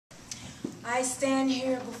I stand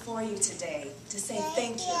here before you today to say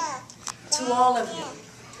thank you to all of you.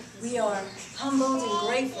 We are humbled and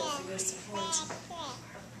grateful for your support.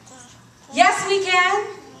 Yes, we can,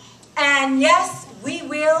 and yes, we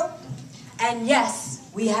will, and yes,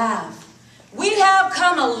 we have. We have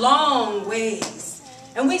come a long ways,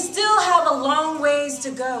 and we still have a long ways to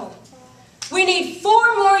go. We need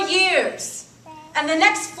 4 more years, and the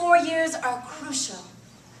next 4 years are crucial.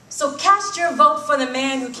 So cast your vote for the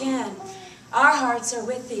man who can. Our hearts are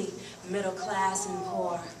with the middle class and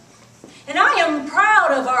poor. And I am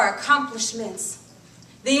proud of our accomplishments.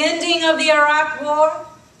 The ending of the Iraq War,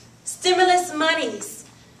 stimulus monies,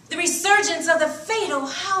 the resurgence of the fatal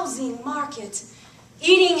housing market,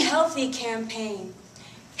 eating healthy campaign,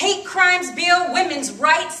 hate crimes bill, women's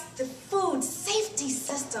rights, the food safety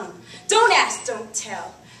system, don't ask, don't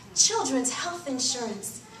tell, children's health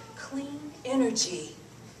insurance, clean energy,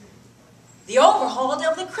 the overhaul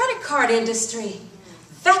of the credit card industry,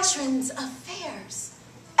 veterans affairs,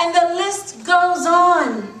 and the list goes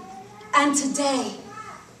on. And today,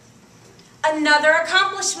 another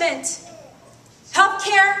accomplishment,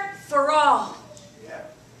 healthcare for all.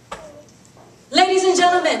 Ladies and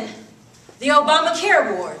gentlemen, the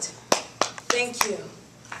ObamaCare Ward. Thank you.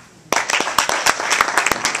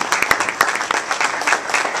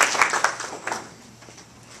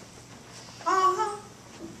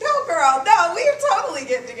 No, girl, no, we're totally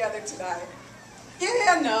getting together tonight.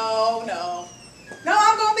 Yeah, no,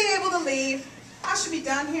 I'm going to be able to leave. I should be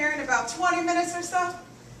done here in about 20 minutes or so.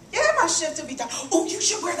 Yeah, my shift will be done. Oh, you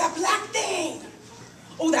should wear that black thing.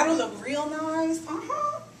 Oh, that'll look real nice.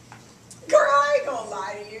 Girl, I ain't gonna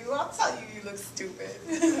lie to you. I'll tell you, you look stupid.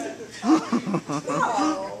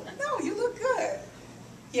 No, you look good.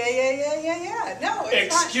 Yeah. No,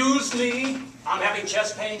 it's fine. Excuse me, I'm having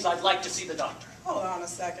chest pains. I'd like to see the doctor. Hold on a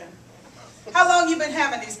second. How long you been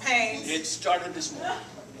having these pains? It started this morning.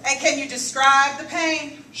 And can you describe the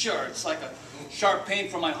pain? Sure, it's like a sharp pain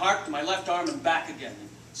from my heart to my left arm and back again.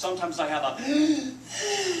 Sometimes I have a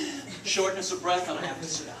shortness of breath and I have to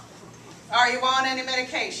sit down. Are you on any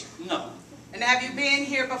medication? No. And have you been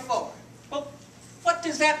here before? Well, what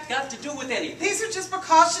does that got to do with anything? These are just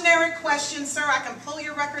precautionary questions, sir. I can pull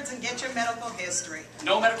your records and get your medical history.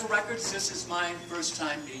 No medical records. This is my first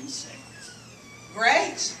time being sick.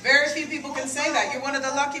 Great. Very few people can say that. You're one of the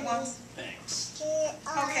lucky ones. Thanks.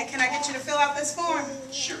 Okay, can I get you to fill out this form?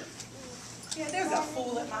 Sure. Yeah, there's a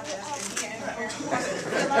fool at my desk in here.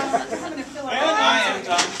 Fill out. And I am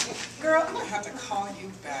done. Girl, I'm going to have to call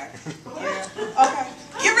you back. Yeah. Okay.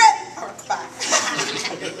 You ready? All right, bye.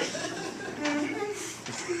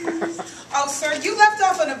 Oh, sir, you left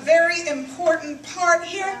off on a very important part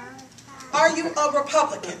here. Are you a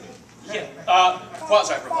Republican? Yeah,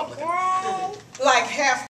 quasi-Republican. Like half